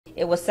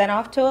It was sent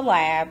off to a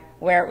lab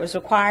where it was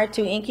required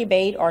to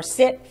incubate or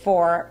sit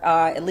for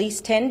at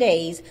least 10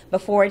 days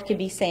before it could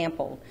be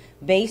sampled.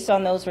 Based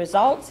on those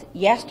results,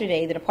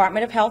 yesterday the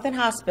Department of Health and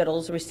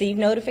Hospitals received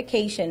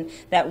notification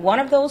that one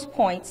of those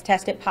points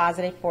tested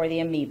positive for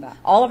the amoeba.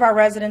 All of our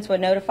residents were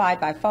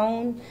notified by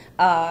phone.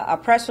 A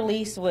press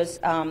release was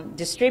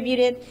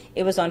distributed.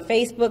 It was on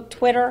Facebook,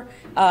 Twitter.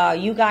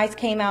 You guys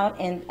came out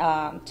and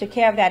took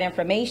care of that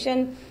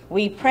information.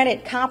 We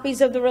printed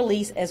copies of the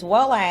release as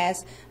well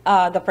as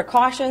the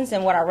precautions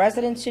and what our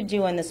residents should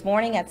do. And this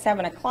morning at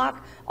 7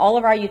 o'clock, all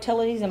of our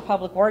utilities and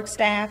public works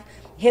staff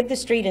hit the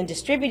street and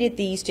distributed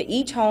these to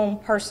each home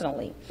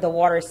personally. The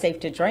water is safe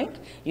to drink.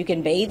 You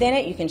can bathe in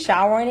it, you can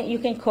shower in it, you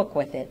can cook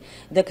with it.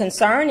 The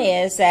concern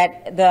is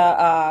that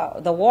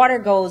the water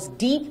goes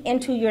deep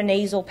into your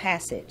nasal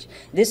passage.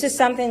 This is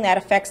something that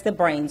affects the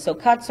brain. So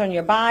cuts on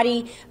your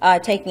body,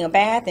 taking a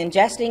bath,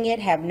 ingesting it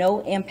have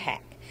no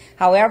impact.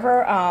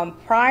 However,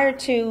 prior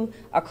to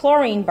a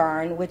chlorine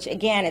burn, which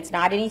again, it's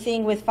not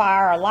anything with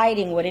fire or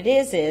lighting, what it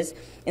is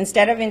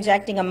instead of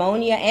injecting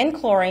ammonia and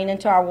chlorine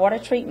into our water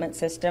treatment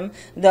system,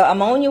 the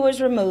ammonia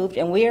was removed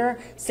and we're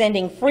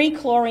sending free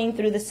chlorine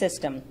through the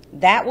system.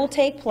 That will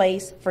take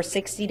place for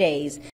 60 days.